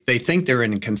they think they're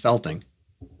in consulting.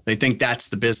 They think that's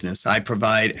the business. I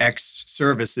provide X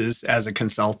services as a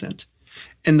consultant.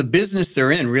 And the business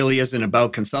they're in really isn't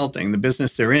about consulting. The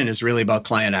business they're in is really about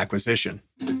client acquisition.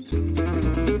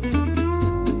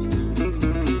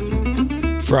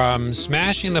 From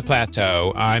Smashing the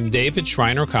Plateau, I'm David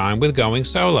Schreiner-Kahn with Going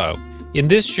Solo. In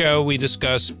this show, we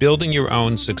discuss building your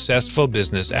own successful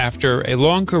business after a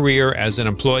long career as an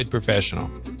employed professional.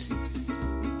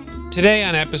 Today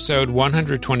on episode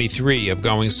 123 of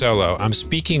Going Solo, I'm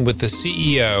speaking with the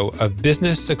CEO of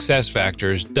Business Success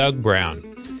Factors, Doug Brown.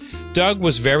 Doug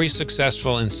was very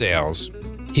successful in sales.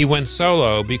 He went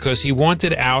solo because he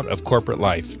wanted out of corporate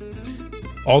life.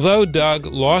 Although Doug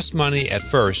lost money at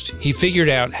first, he figured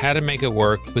out how to make it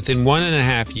work within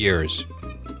 1.5 years.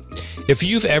 If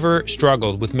you've ever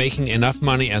struggled with making enough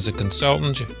money as a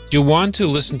consultant, you'll want to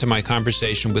listen to my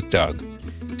conversation with Doug.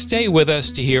 Stay with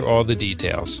us to hear all the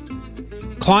details.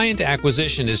 Client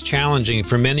acquisition is challenging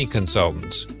for many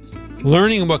consultants.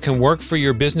 Learning what can work for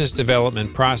your business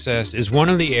development process is one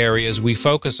of the areas we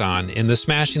focus on in the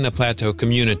Smashing the Plateau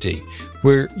community,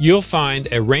 where you'll find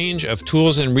a range of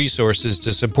tools and resources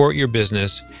to support your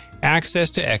business,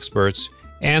 access to experts,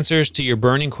 answers to your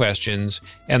burning questions,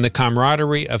 and the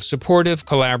camaraderie of supportive,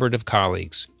 collaborative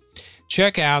colleagues.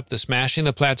 Check out the Smashing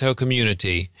the Plateau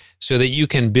community so that you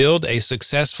can build a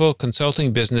successful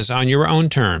consulting business on your own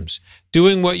terms,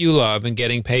 doing what you love and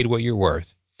getting paid what you're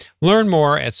worth. Learn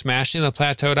more at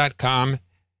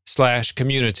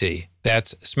smashingtheplateau.com/community.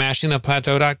 That's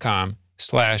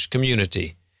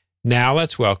smashingtheplateau.com/community. Now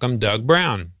let's welcome Doug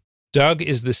Brown. Doug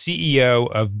is the CEO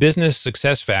of Business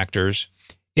Success Factors,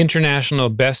 international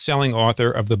best-selling author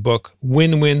of the book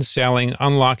Win-Win Selling: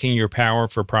 Unlocking Your Power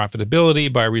for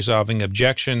Profitability by Resolving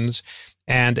Objections,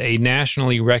 and a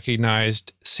nationally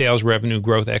recognized sales revenue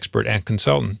growth expert and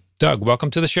consultant. Doug,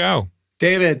 welcome to the show.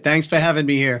 David, thanks for having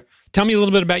me here. Tell me a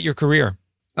little bit about your career.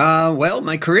 Well,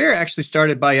 my career actually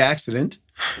started by accident.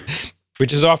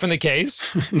 Which is often the case.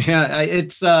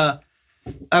 Yeah,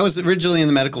 I was originally in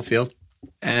the medical field,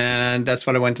 and that's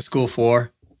what I went to school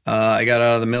for. I got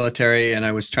out of the military, and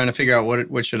I was trying to figure out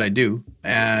what should I do.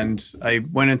 And I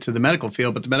went into the medical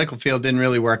field, but the medical field didn't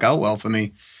really work out well for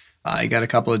me. I got a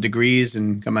couple of degrees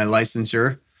and got my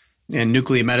licensure in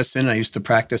nuclear medicine. I used to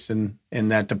practice in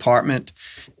that department.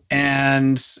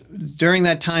 And during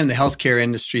that time, the healthcare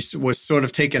industry was sort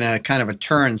of taking a kind of a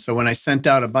turn. So when I sent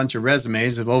out a bunch of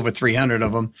resumes, of over 300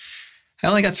 of them, I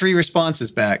only got 3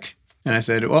 responses back. And I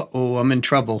said, oh, I'm in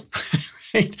trouble.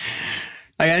 I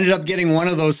ended up getting one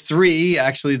of those 3,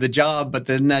 actually, the job, but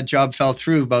then that job fell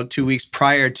through about 2 weeks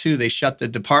prior to. They shut the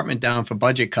department down for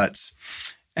budget cuts.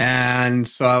 And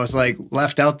so I was like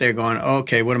left out there going,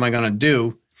 okay, what am I going to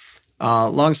do?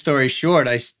 Long story short,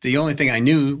 the only thing I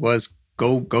knew was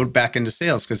go back into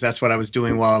sales, because that's what I was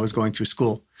doing while I was going through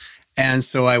school. And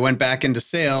so I went back into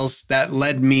sales. That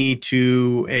led me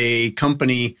to a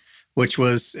company, which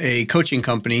was a coaching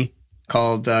company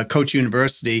called Coach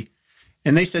University.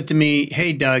 And they said to me,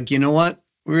 hey, Doug, you know what?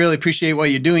 We really appreciate what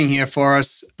you're doing here for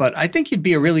us, but I think you'd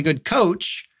be a really good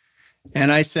coach.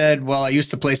 And I said, well, I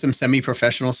used to play some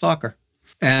semi-professional soccer.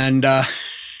 And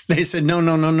they said,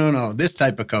 no, this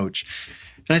type of coach.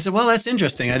 And I said, well, that's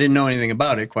interesting. I didn't know anything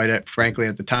about it, quite frankly,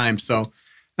 at the time. So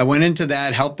I went into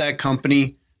that, helped that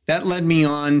company. That led me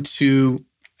on to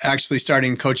actually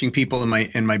starting coaching people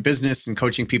in my business and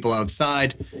coaching people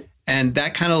outside. And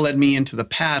that kind of led me into the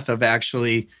path of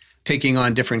actually taking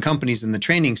on different companies in the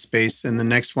training space. And the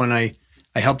next one, I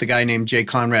helped a guy named J.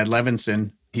 Conrad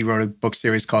Levinson. He wrote a book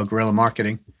series called Guerrilla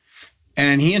Marketing.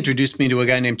 And he introduced me to a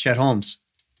guy named Chet Holmes.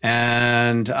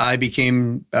 And I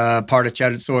became part of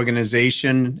Chet's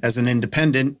organization as an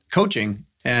independent coaching,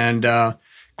 and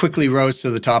quickly rose to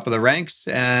the top of the ranks,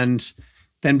 and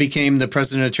then became the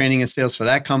president of training and sales for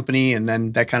that company. And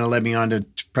then that kind of led me on to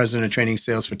president of training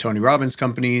sales for Tony Robbins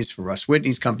companies, for Russ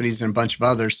Whitney's companies, and a bunch of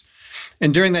others.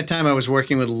 And during that time, I was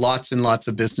working with lots and lots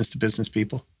of business-to-business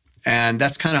people. And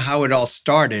that's kind of how it all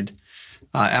started.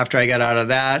 After I got out of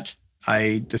that,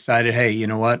 I decided, hey, you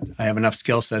know what? I have enough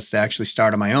skill sets to actually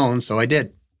start on my own. So I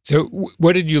did. So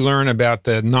what did you learn about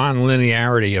the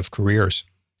non-linearity of careers?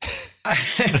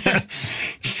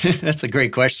 That's a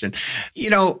great question.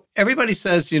 Everybody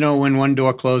says, when one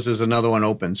door closes, another one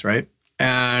opens, right?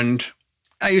 And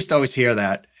I used to always hear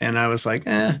that. And I was like,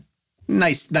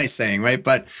 nice saying, right?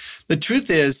 But the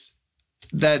truth is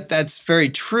that that's very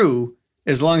true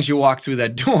as long as you walk through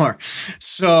that door.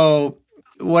 So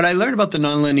what I learned about the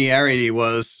nonlinearity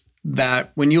was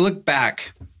that when you look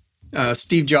back,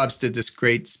 Steve Jobs did this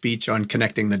great speech on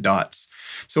connecting the dots.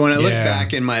 So when I look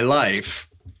back in my life,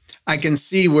 I can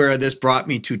see where this brought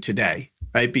me to today,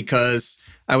 right? Because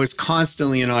I was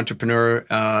constantly an entrepreneur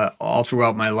all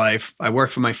throughout my life. I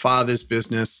worked for my father's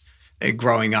business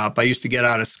growing up. I used to get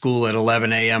out of school at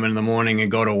 11 a.m. in the morning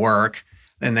and go to work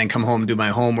and then come home and do my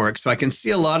homework. So I can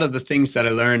see a lot of the things that I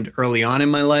learned early on in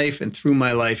my life and through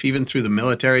my life, even through the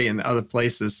military and other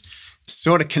places,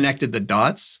 sort of connected the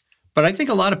dots. But I think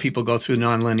a lot of people go through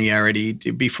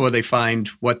nonlinearity before they find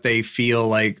what they feel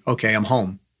like, okay, I'm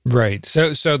home. Right.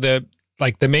 So the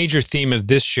major theme of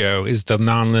this show is the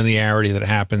nonlinearity that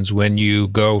happens when you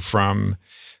go from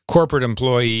corporate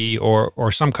employee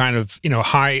or some kind of,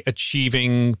 high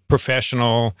achieving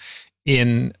professional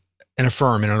in a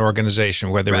firm, in an organization,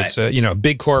 whether it's a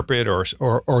big corporate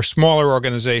or smaller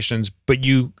organizations, but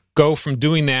you go from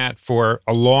doing that for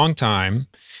a long time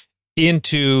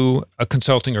into a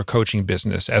consulting or coaching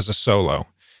business as a solo,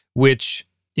 which,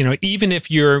 even if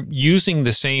you're using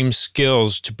the same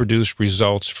skills to produce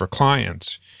results for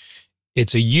clients,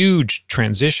 it's a huge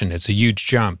transition. It's a huge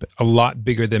jump, a lot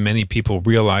bigger than many people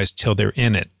realize till they're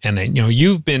in it. And,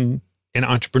 you've been in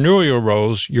entrepreneurial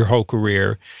roles your whole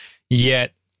career,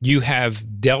 yet you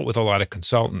have dealt with a lot of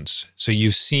consultants. So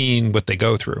you've seen what they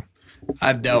go through.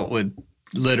 I've dealt with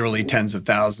literally tens of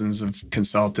thousands of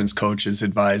consultants, coaches,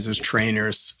 advisors,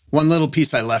 trainers. One little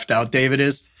piece I left out, David,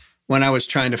 is when I was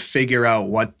trying to figure out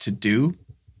what to do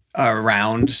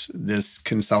around this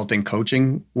consulting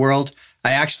coaching world,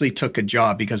 I actually took a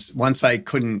job because once I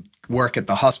couldn't work at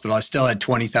the hospital, I still had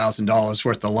 $20,000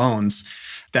 worth of loans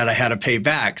that I had to pay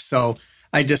back. So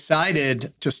I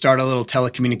decided to start a little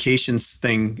telecommunications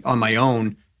thing on my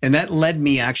own. And that led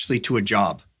me actually to a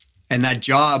job. And that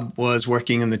job was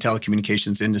working in the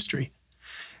telecommunications industry.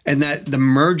 And that the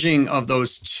merging of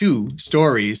those two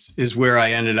stories is where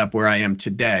I ended up where I am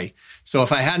today. So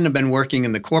if I hadn't have been working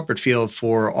in the corporate field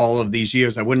for all of these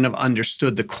years, I wouldn't have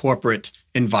understood the corporate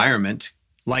environment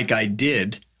like I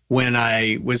did when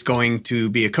I was going to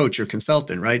be a coach or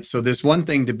consultant, right? So there's one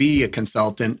thing to be a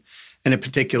consultant in a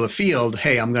particular field.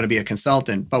 Hey, I'm going to be a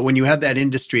consultant. But when you have that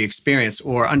industry experience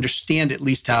or understand at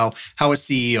least how a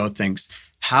CEO thinks,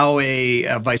 how a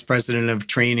vice president of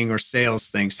training or sales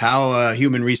thinks, how a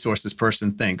human resources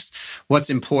person thinks,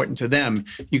 what's important to them,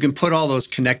 you can put all those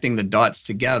connecting the dots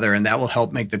together, and that will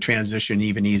help make the transition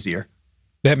even easier.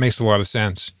 That makes a lot of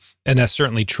sense. And that's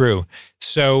certainly true.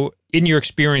 So in your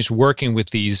experience working with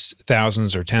these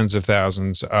thousands or tens of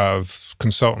thousands of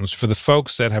consultants, for the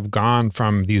folks that have gone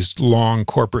from these long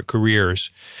corporate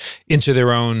careers into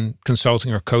their own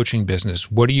consulting or coaching business,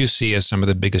 what do you see as some of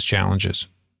the biggest challenges?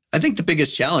 I think the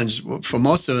biggest challenge for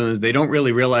most of them is they don't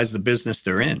really realize the business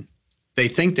they're in. They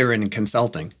think they're in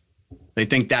consulting. They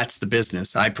think that's the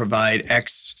business. I provide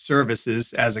X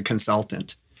services as a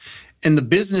consultant. And the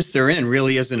business they're in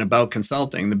really isn't about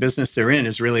consulting. The business they're in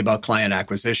is really about client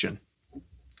acquisition.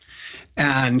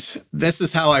 And this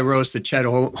is how I rose the Chet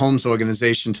Holmes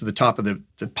organization to the top of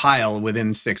the pile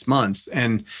within 6 months.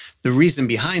 And the reason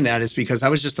behind that is because I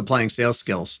was just applying sales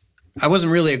skills. I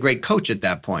wasn't really a great coach at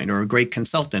that point or a great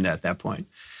consultant at that point,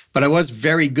 but I was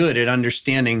very good at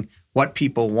understanding what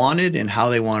people wanted and how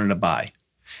they wanted to buy.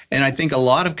 And I think a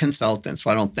lot of consultants,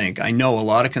 I know a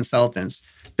lot of consultants,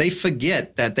 they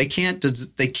forget that they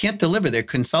can't deliver their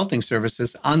consulting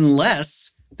services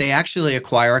unless they actually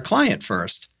acquire a client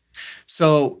first.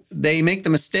 So they make the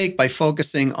mistake by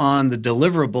focusing on the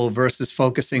deliverable versus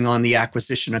focusing on the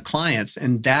acquisition of clients.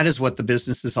 And that is what the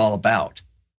business is all about.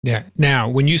 Yeah. Now,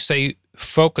 when you say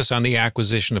focus on the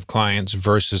acquisition of clients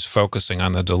versus focusing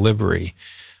on the delivery,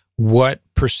 what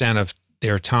 % of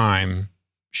their time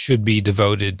should be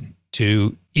devoted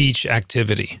to each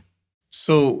activity?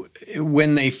 So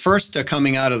when they first are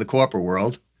coming out of the corporate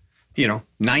world,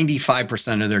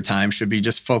 95% of their time should be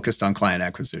just focused on client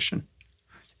acquisition.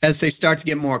 As they start to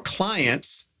get more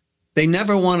clients, they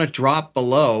never want to drop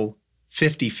below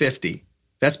 50-50.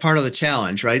 That's part of the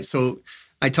challenge, right? So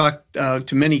I talk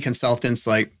to many consultants,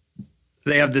 like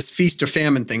they have this feast or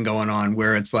famine thing going on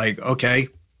where it's like, okay,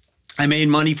 I made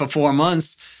money for 4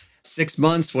 months, 6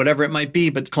 months, whatever it might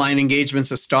be, but client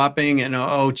engagements are stopping. And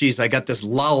oh, geez, I got this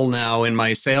lull now in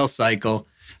my sales cycle.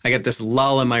 I got this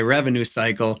lull in my revenue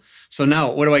cycle. So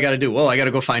now what do I got to do? Well, I got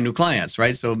to go find new clients,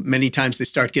 right? So many times they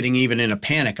start getting even in a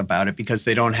panic about it because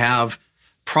they don't have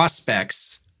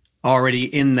prospects already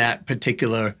in that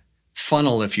particular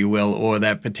funnel, if you will, or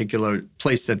that particular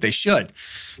place that they should.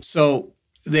 So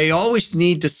they always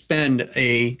need to spend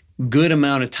a good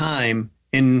amount of time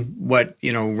in what,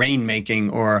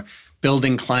 rainmaking or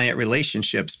building client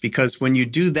relationships, because when you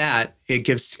do that, it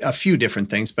gives a few different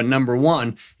things. But number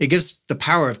one, it gives the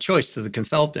power of choice to the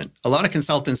consultant. A lot of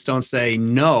consultants don't say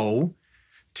no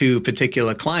to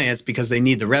particular clients because they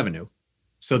need the revenue.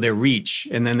 So their reach,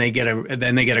 and then they get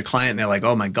a client and they're like,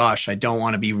 oh my gosh, I don't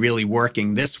want to be really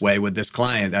working this way with this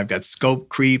client. I've got scope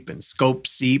creep and scope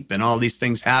seep and all these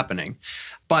things happening,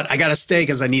 but I got to stay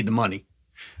because I need the money.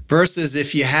 Versus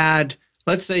if you had,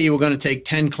 let's say you were going to take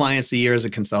 10 clients a year as a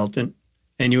consultant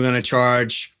and you were going to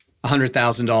charge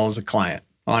 $100,000 a client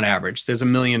on average. There's $1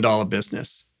 million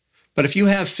business. But if you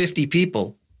have 50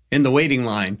 people in the waiting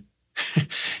line,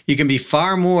 you can be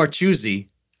far more choosy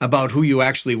about who you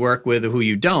actually work with or who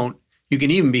you don't. You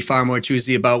can even be far more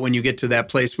choosy about when you get to that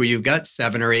place where you've got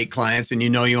 7 or 8 clients and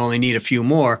you know you only need a few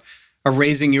more, of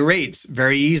raising your rates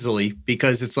very easily,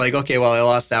 because it's like, okay, well, I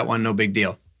lost that one, no big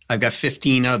deal. I've got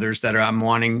 15 others that I'm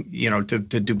wanting, to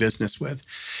do business with.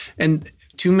 And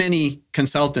too many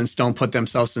consultants don't put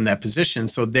themselves in that position.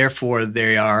 So therefore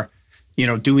they are,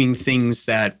 doing things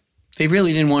that they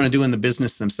really didn't want to do in the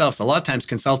business themselves. A lot of times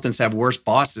consultants have worse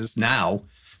bosses now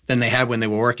than they had when they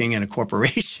were working in a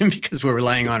corporation because we're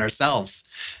relying on ourselves.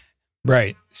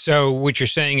 Right. So what you're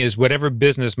saying is whatever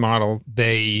business model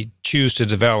they choose to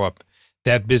develop,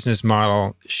 that business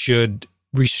model should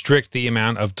restrict the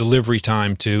amount of delivery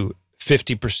time to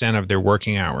 50% of their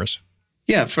working hours.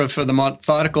 Yeah, for the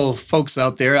methodical folks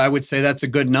out there, I would say that's a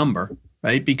good number,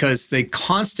 right? Because they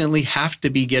constantly have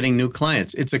to be getting new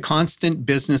clients. It's a constant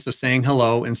business of saying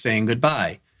hello and saying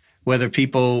goodbye. Whether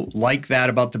people like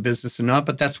that about the business or not,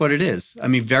 but that's what it is. I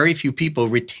mean, very few people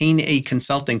retain a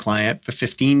consulting client for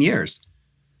 15 years.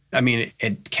 I mean,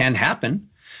 it can happen,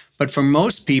 but for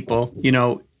most people,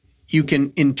 you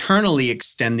can internally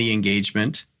extend the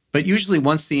engagement, but usually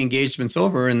once the engagement's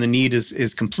over and the need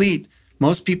is complete,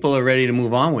 most people are ready to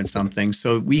move on with something.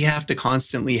 So we have to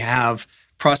constantly have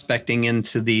prospecting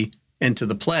into the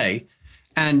play.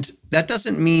 And that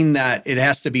doesn't mean that it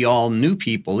has to be all new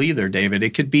people either, David.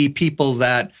 It could be people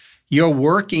that you're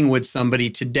working with somebody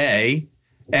today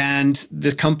and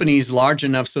the company is large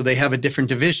enough so they have a different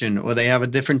division or they have a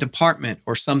different department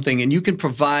or something, and you can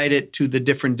provide it to the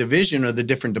different division or the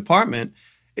different department,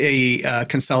 a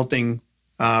consulting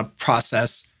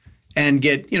process, and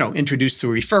get introduced to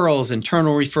referrals,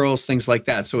 internal referrals, things like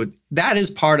that. So that is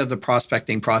part of the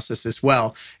prospecting process as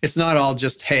well. It's not all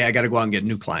just, hey, I got to go out and get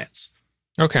new clients.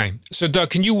 Okay. So Doug,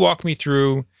 can you walk me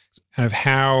through kind of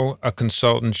how a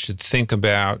consultant should think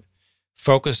about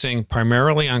focusing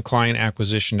primarily on client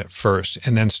acquisition at first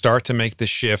and then start to make the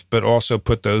shift, but also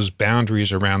put those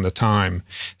boundaries around the time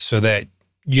so that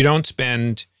you don't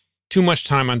spend too much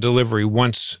time on delivery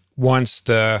once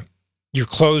your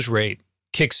close rate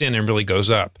kicks in and really goes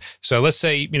up. So let's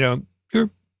say, you're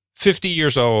 50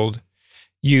 years old,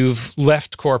 you've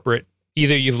left corporate,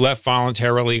 either you've left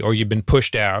voluntarily or you've been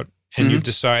pushed out. And you've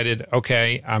decided,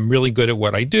 okay, I'm really good at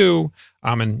what I do.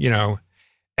 I'm an,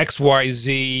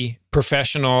 XYZ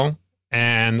professional,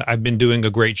 and I've been doing a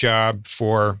great job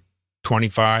for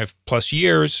 25 plus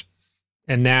years.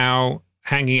 And now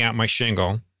hanging out my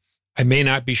shingle, I may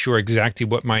not be sure exactly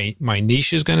what my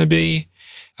niche is going to be.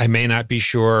 I may not be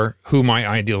sure who my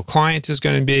ideal client is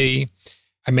going to be.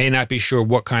 I may not be sure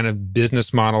what kind of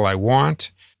business model I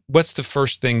want. What's the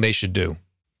first thing they should do?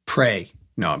 Pray.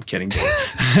 No, I'm kidding.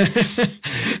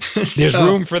 There's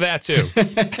room for that too.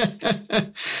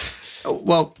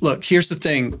 Well, look, here's the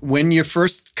thing. When you're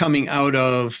first coming out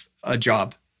of a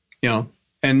job,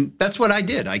 and that's what I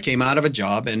did. I came out of a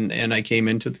job and I came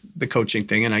into the coaching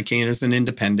thing, and I came as an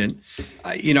independent.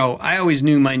 I always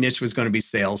knew my niche was going to be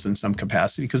sales in some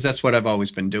capacity because that's what I've always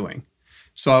been doing.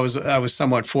 So I was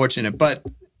somewhat fortunate. But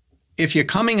if you're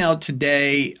coming out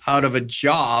today out of a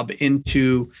job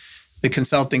into the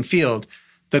consulting field,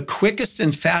 the quickest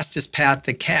and fastest path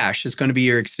to cash is going to be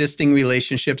your existing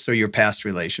relationships or your past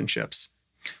relationships.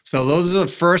 So those are the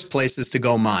first places to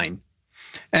go mine.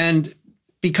 And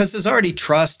because there's already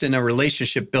trust and a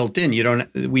relationship built in,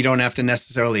 we don't have to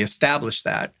necessarily establish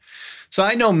that. So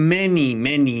I know many,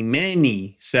 many,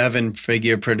 many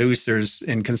 7-figure producers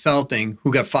in consulting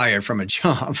who got fired from a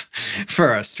job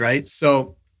first, right?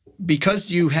 So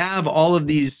because you have all of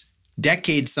these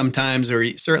decades sometimes,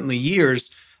 or certainly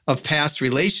years of past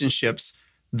relationships,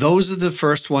 those are the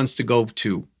first ones to go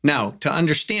to. Now, to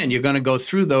understand, you're going to go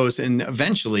through those, and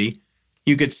eventually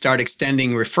you could start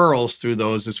extending referrals through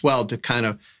those as well to kind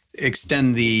of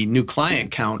extend the new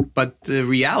client count. But the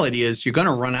reality is you're going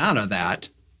to run out of that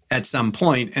at some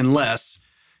point unless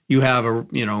you have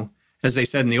as they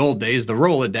said in the old days, the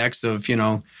Rolodex of,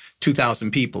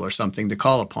 2,000 people or something to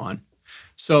call upon.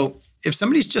 So if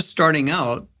somebody's just starting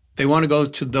out, they want to go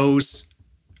to those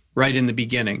right in the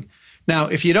beginning. Now,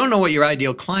 if you don't know what your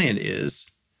ideal client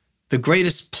is, the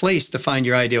greatest place to find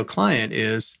your ideal client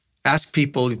is ask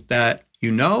people that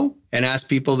you know and ask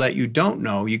people that you don't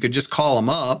know. You could just call them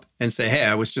up and say, hey,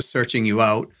 I was just searching you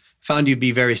out, found you to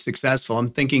be very successful.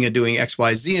 I'm thinking of doing X,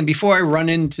 Y, Z. And before I run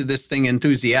into this thing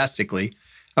enthusiastically,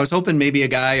 I was hoping maybe a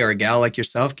guy or a gal like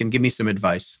yourself can give me some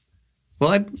advice.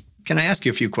 Well, can I ask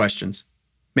you a few questions?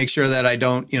 Make sure that I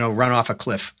don't, run off a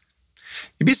cliff.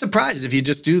 You'd be surprised if you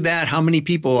just do that, how many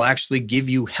people will actually give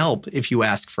you help if you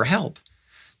ask for help.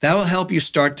 That will help you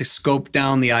start to scope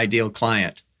down the ideal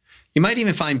client. You might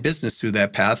even find business through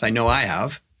that path. I know I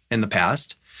have in the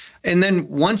past. And then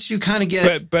once you kind of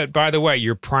get... But by the way,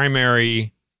 your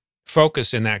primary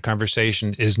focus in that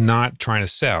conversation is not trying to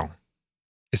sell.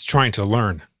 It's trying to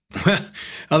learn.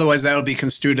 Otherwise, that'll be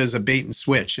construed as a bait and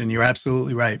switch. And you're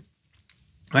absolutely right.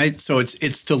 Right? So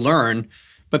it's to learn.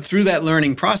 But through that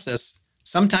learning process,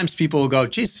 sometimes people will go,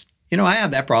 geez, I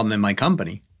have that problem in my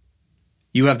company.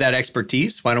 You have that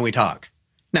expertise. Why don't we talk?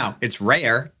 Now, it's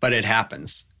rare, but it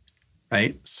happens.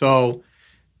 Right? So,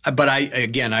 but I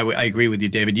agree with you,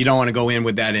 David. You don't want to go in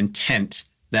with that intent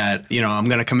that, I'm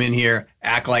going to come in here,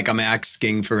 act like I'm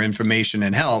asking for information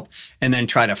and help, and then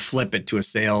try to flip it to a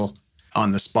sale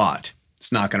on the spot.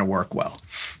 It's not going to work well.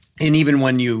 And even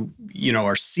when you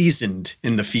are seasoned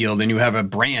in the field and you have a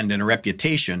brand and a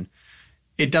reputation,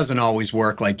 it doesn't always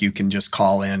work like you can just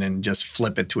call in and just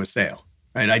flip it to a sale,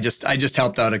 right? I just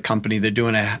helped out a company. They're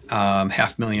doing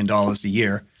 $500,000 a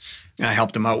year. And I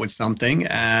helped them out with something,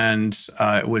 and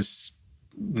it was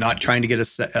not trying to get a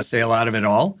sale out of it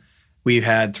all. We've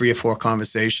had 3 or 4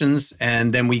 conversations,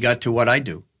 and then we got to what I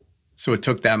do. So it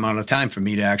took that amount of time for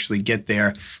me to actually get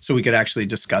there so we could actually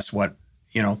discuss what,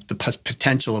 the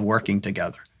potential of working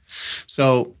together.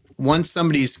 So once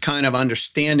somebody's kind of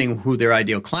understanding who their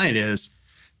ideal client is,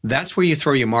 that's where you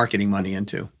throw your marketing money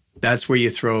into. That's where you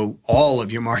throw all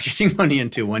of your marketing money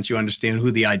into once you understand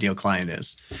who the ideal client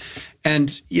is.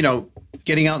 And,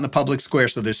 getting out in the public square.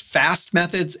 So there's fast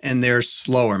methods and there's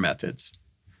slower methods.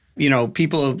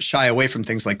 People shy away from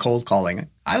things like cold calling.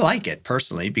 I like it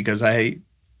personally because I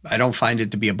don't find it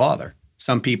to be a bother.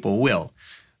 Some people will.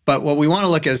 But what we want to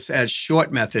look at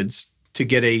short methods to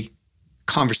get a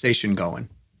conversation going.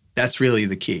 That's really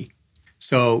the key.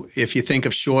 So if you think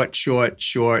of short,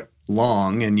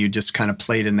 long, and you just kind of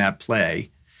played in that play,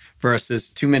 versus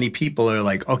too many people are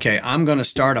like, okay, I'm going to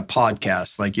start a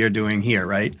podcast like you're doing here,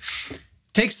 right? It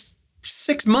takes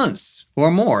 6 months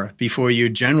or more before you're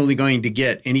generally going to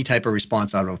get any type of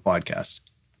response out of a podcast.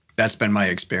 That's been my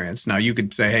experience. Now, you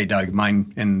could say, hey, Doug,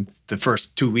 mine in the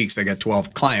first 2 weeks, I got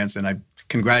 12 clients, and I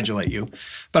congratulate you.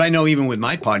 But I know even with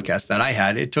my podcast that I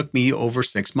had, it took me over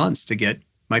 6 months to get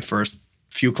my first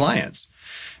few clients.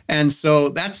 And so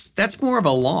that's more of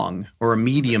a long or a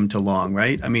medium to long,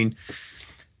 right? I mean,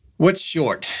 what's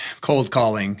short? Cold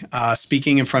calling,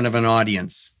 speaking in front of an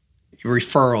audience,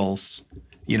 referrals,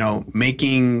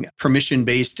 making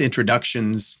permission-based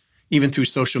introductions, even through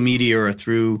social media or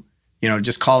through,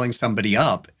 just calling somebody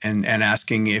up and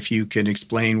asking if you could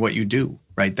explain what you do,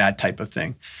 right? That type of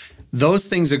thing. Those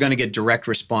things are going to get direct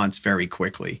response very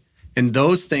quickly. And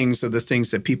those things are the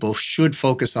things that people should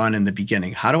focus on in the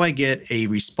beginning. How do I get a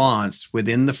response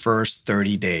within the first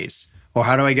 30 days? Or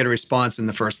how do I get a response in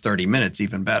the first 30 minutes,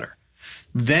 even better?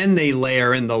 Then they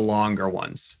layer in the longer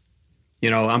ones.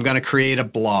 I'm going to create a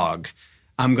blog.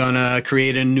 I'm going to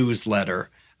create a newsletter.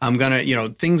 I'm going to,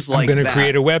 things like that. I'm going to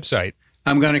create a website.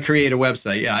 I'm going to create a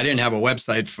website. Yeah, I didn't have a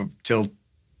website till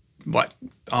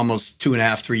almost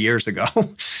 2.5, 3 years ago,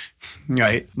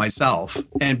 right? Myself.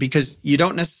 And because you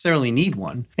don't necessarily need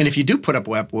one. And if you do put up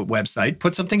a website,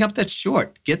 put something up that's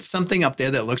short. Get something up there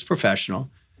that looks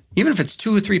professional. Even if it's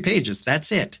 2 or 3 pages,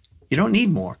 that's it. You don't need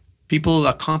more. People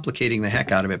are complicating the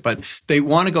heck out of it, but they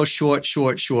want to go short,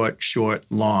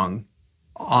 long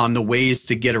on the ways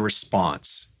to get a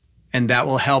response. And that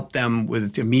will help them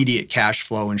with immediate cash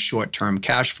flow and short-term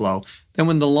cash flow. Then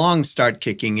when the longs start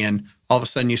kicking in, all of a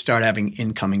sudden you start having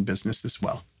incoming business as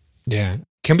well. Yeah.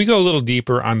 Can we go a little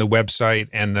deeper on the website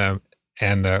and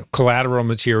the collateral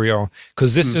material?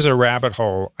 Because this is a rabbit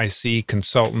hole I see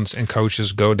consultants and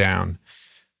coaches go down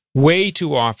way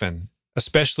too often,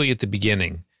 especially at the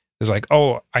beginning. It's like,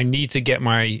 oh, I need to get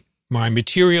my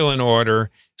material in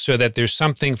order so that there's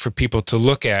something for people to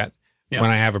look at when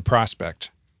I have a prospect.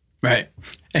 Right.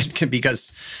 And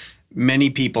because many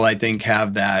people, I think,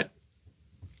 have that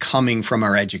coming from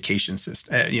our education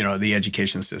system, the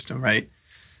education system, right?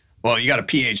 Well, you got a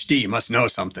PhD, you must know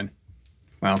something.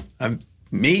 Well,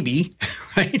 maybe,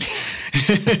 right?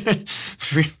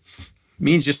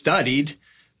 Means you studied,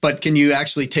 but can you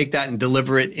actually take that and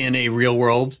deliver it in a real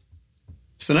world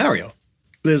scenario?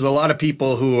 There's a lot of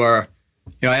people who are,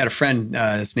 I had a friend,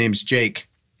 his name's Jake,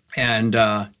 and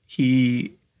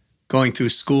he going through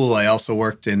school, I also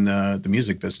worked in the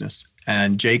music business.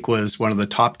 And Jake was one of the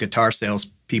top guitar sales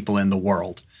people in the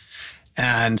world.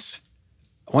 And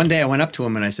one day I went up to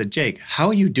him and I said, Jake, how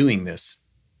are you doing this?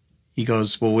 He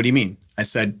goes, well, what do you mean? I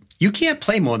said, you can't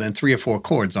play more than 3 or 4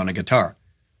 chords on a guitar.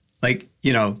 Like,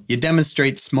 you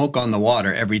demonstrate smoke on the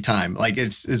water every time. Like,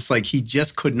 it's like he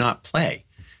just could not play.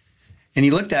 And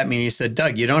he looked at me and he said,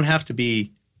 Doug, you don't have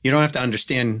to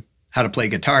understand how to play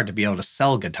guitar to be able to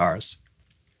sell guitars.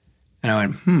 And I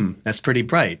went, that's pretty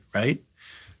bright, right?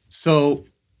 So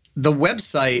the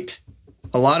website,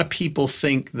 a lot of people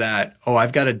think that,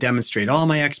 I've got to demonstrate all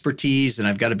my expertise and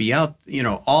I've got to be out,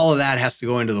 all of that has to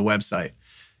go into the website.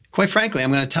 Quite frankly,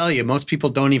 I'm going to tell you, most people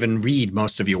don't even read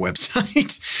most of your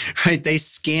website, right? They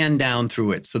scan down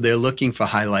through it. So they're looking for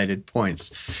highlighted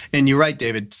points. And you're right,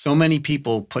 David, so many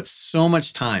people put so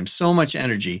much time, so much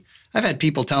energy. I've had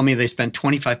people tell me they spent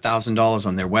 $25,000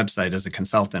 on their website as a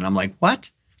consultant. I'm like,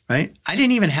 what? Right? I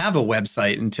didn't even have a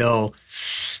website until,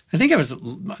 I think it was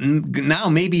now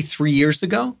maybe 3 years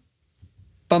ago.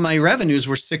 But my revenues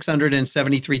were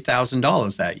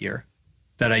 $673,000 that year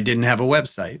that I didn't have a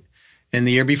website. And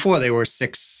the year before, they were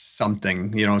 6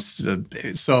 something,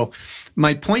 So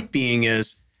my point being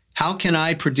is, how can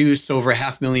I produce over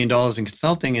 $500,000 in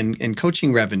consulting and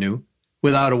coaching revenue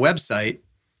without a website?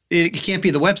 It can't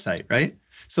be the website, right?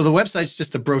 So the website's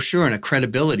just a brochure and a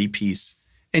credibility piece.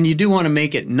 And you do want to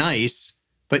make it nice,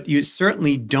 but you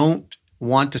certainly don't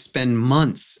want to spend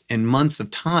months and months of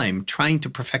time trying to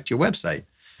perfect your website.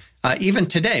 Even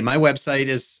today, my website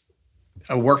is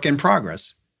a work in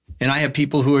progress. And I have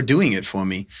people who are doing it for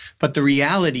me. But the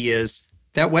reality is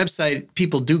that website,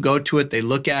 people do go to it, they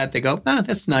look at it, they go,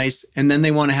 that's nice. And then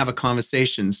they want to have a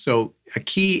conversation. So a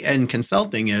key in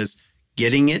consulting is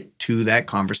getting it to that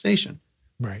conversation.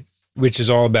 Right. Which is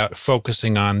all about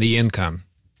focusing on the income.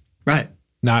 Right.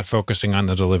 Not focusing on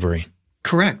the delivery.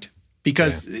 Correct.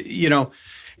 Because,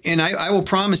 and I will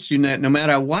promise you that no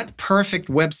matter what perfect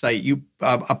website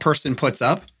a person puts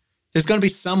up, there's going to be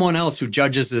someone else who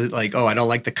judges it like, I don't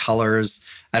like the colors.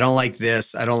 I don't like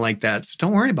this. I don't like that. So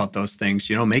don't worry about those things.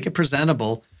 Make it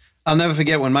presentable. I'll never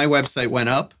forget when my website went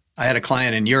up, I had a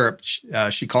client in Europe.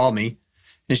 She called me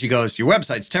and she goes, your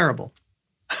website's terrible.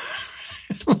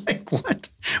 I'm like, what?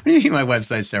 What do you mean my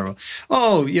website's terrible?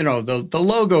 The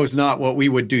logo is not what we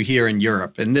would do here in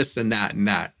Europe and this and that and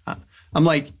that. I'm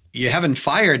like, you haven't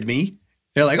fired me.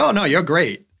 They're like, oh, no, you're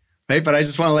great. Right? But I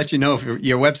just want to let you know if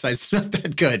your website's not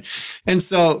that good. And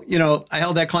so, I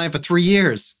held that client for 3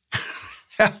 years.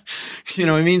 You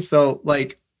know what I mean? So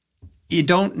like, you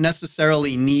don't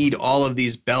necessarily need all of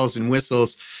these bells and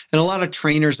whistles. And a lot of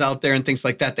trainers out there and things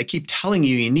like that, they keep telling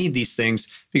you need these things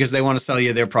because they want to sell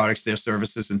you their products, their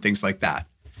services, and things like that.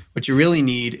 What you really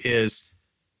need is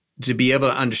to be able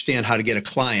to understand how to get a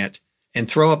client and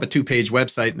throw up a 2-page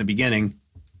website in the beginning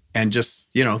and just,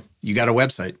 you got a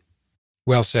website.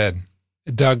 Well said.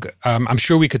 Doug, I'm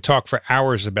sure we could talk for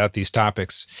hours about these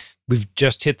topics. We've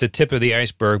just hit the tip of the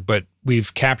iceberg, but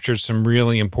we've captured some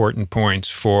really important points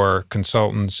for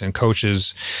consultants and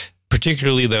coaches,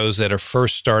 particularly those that are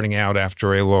first starting out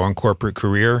after a long corporate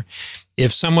career.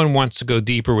 If someone wants to go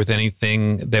deeper with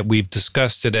anything that we've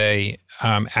discussed today,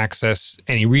 access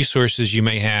any resources you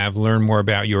may have, learn more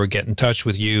about you, or get in touch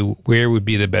with you, where would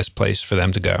be the best place for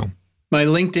them to go? My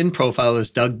LinkedIn profile is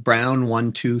Doug Brown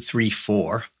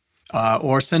 1234,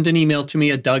 or send an email to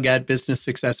me at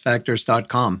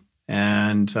doug@businesssuccessfactors.com.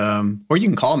 And, or you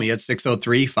can call me at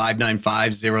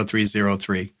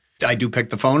 603-595-0303. I do pick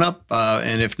the phone up.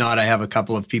 And if not, I have a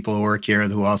couple of people who work here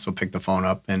who also pick the phone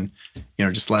up and,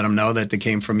 just let them know that they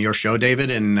came from your show,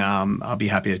 David. And I'll be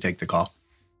happy to take the call.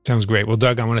 Sounds great. Well,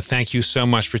 Doug, I want to thank you so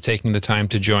much for taking the time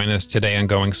to join us today on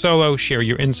Going Solo, share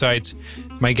your insights.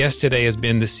 My guest today has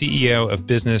been the CEO of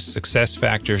Business Success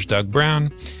Factors, Doug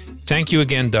Brown. Thank you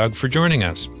again, Doug, for joining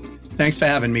us. Thanks for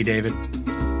having me, David.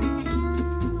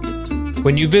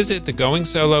 When you visit the Going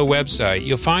Solo website,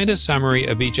 you'll find a summary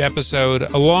of each episode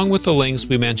along with the links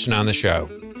we mention on the show.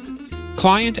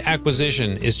 Client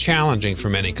acquisition is challenging for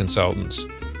many consultants.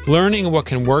 Learning what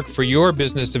can work for your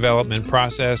business development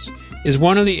process is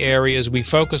one of the areas we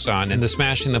focus on in the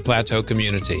Smashing the Plateau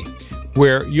community,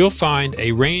 where you'll find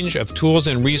a range of tools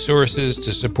and resources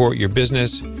to support your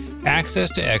business, access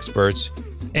to experts,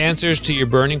 answers to your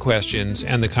burning questions,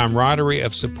 and the camaraderie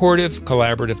of supportive,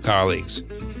 collaborative colleagues.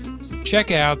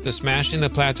 Check out the Smashing the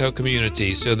Plateau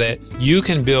community so that you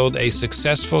can build a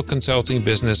successful consulting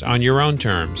business on your own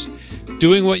terms,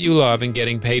 doing what you love and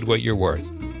getting paid what you're worth.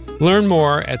 Learn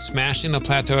more at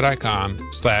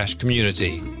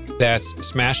smashingtheplateau.com/community. That's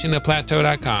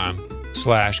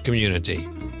smashingtheplateau.com/community.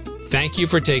 Thank you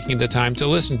for taking the time to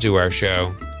listen to our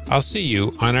show. I'll see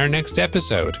you on our next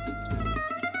episode.